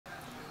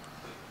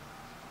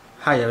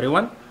Hi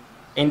everyone,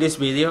 in this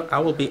video I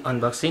will be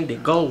unboxing the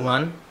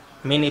Gole1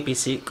 Mini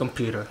PC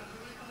computer,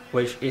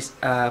 which is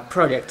a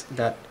project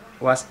that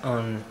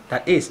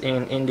is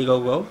in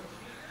Indiegogo,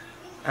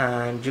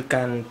 and you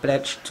can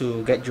pledge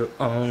to get your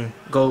own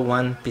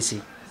Gole1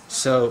 PC.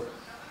 So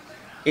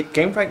it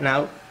came right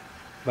now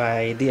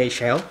by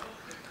DHL,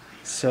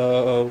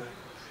 so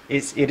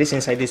it is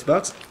inside this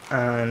box,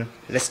 and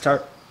let's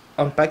start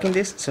unpacking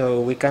this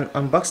so we can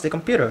unbox the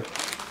computer.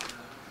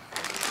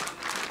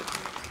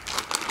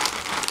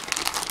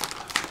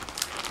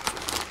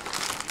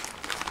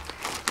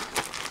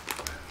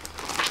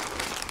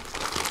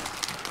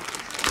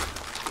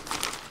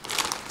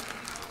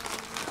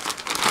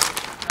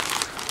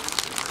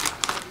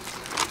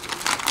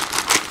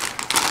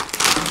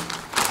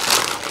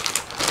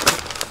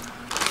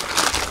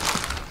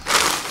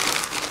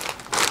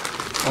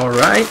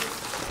 Alright,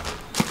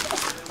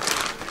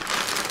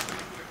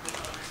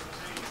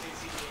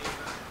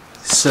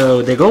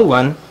 so the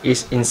Gole1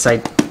 is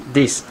inside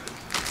this,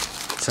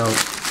 so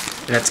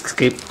let's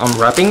keep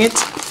unwrapping it.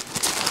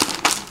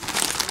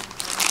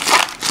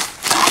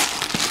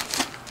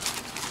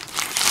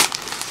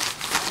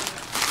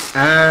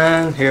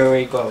 And here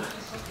we go.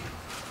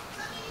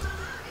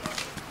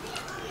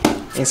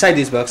 Inside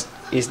this box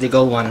is the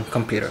Gole1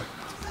 computer.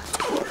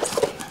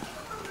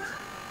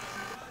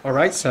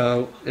 Alright,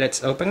 so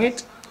let's open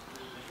it.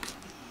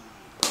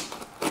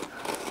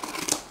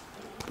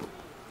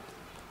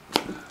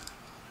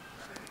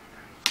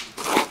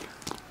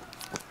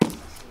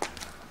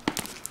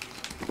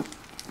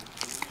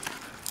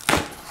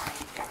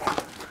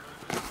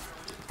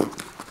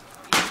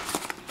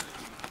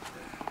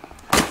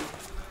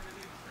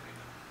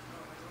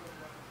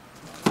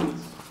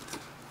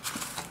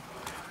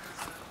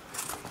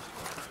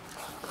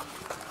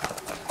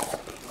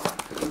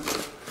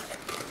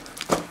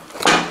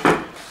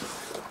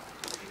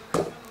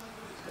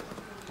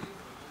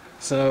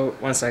 So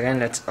once again,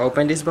 let's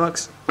open this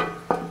box.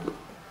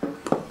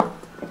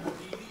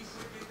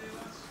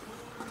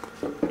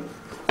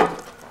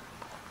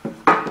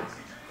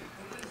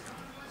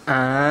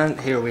 And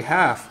here we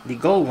have the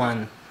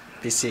Gole1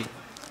 PC.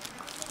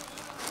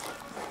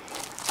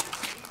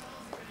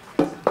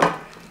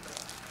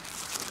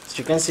 As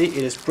you can see,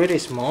 it is pretty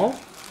small.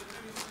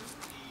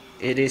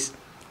 It is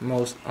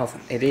almost of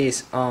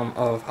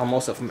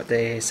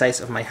the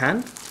size of my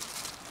hand.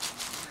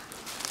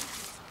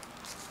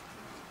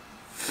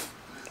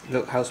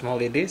 Look how small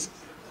it is.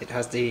 It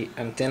has the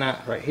antenna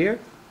right here.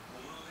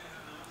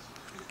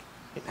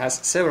 It has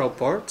several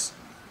ports,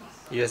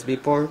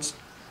 USB ports,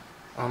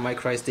 a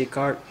micro SD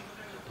card,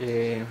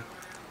 a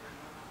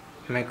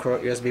micro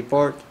USB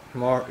port,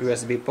 more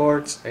USB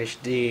ports,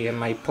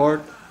 HDMI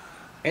port,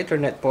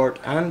 Ethernet port,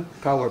 and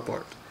power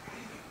port.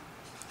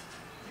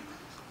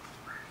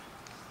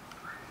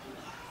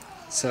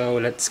 So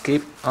let's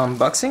keep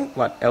unboxing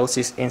what else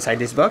is inside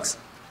this box.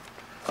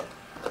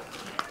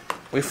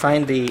 We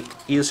find the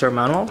user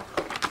manual.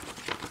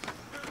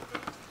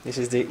 This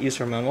is the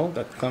user manual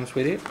that comes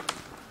with it.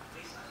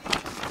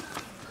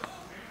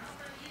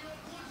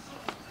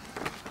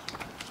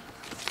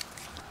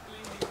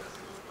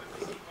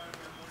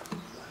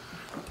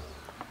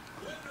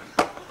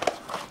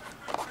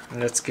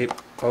 Let's keep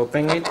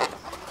opening it.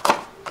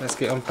 Let's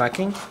keep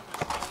unpacking.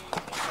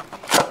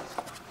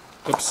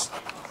 Oops.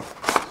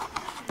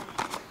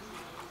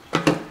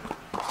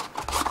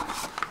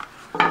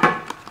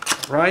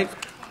 Right.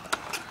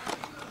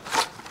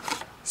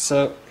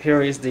 So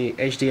here is the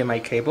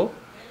HDMI cable.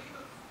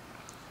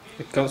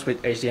 It comes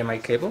with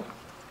HDMI cable.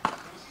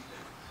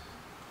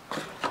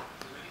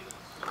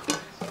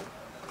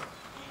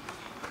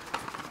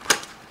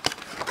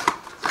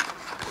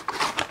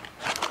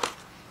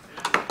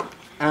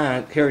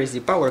 And here is the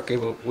power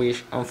cable,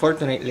 which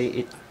unfortunately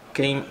it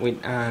came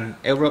with an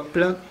Europe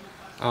plug.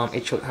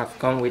 It should have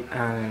come with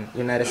an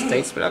United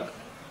States plug,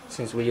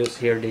 since we use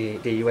here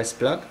the US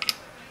plug.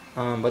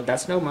 But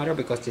that's no matter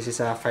because this is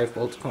a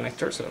 5-volt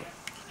connector. So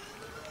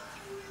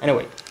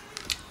anyway,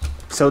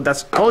 so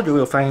that's all you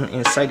will find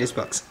inside this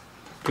box.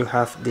 You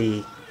have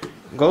the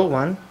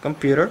Gole1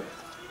 computer,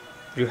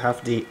 you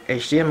have the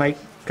HDMI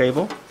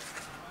cable,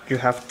 you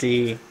have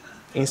the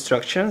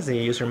instructions, the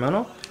user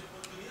manual,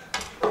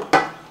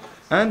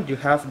 and you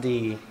have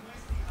the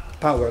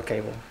power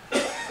cable.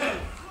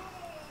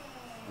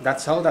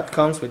 That's all that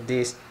comes with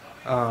this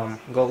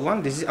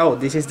Gole1.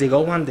 This is the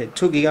Gole1, the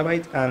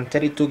 2GB and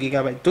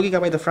 32GB,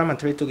 2GB of RAM and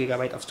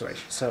 32GB of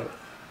storage. So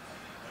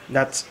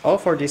that's all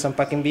for this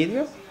unpacking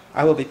video.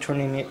 I will be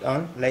turning it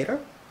on later.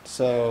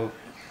 So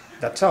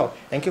that's all.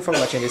 Thank you for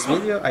watching this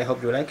video. I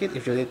hope you like it.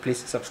 If you did, please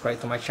subscribe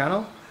to my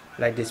channel,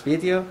 like this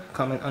video,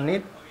 comment on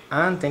it,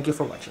 and thank you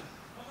for watching.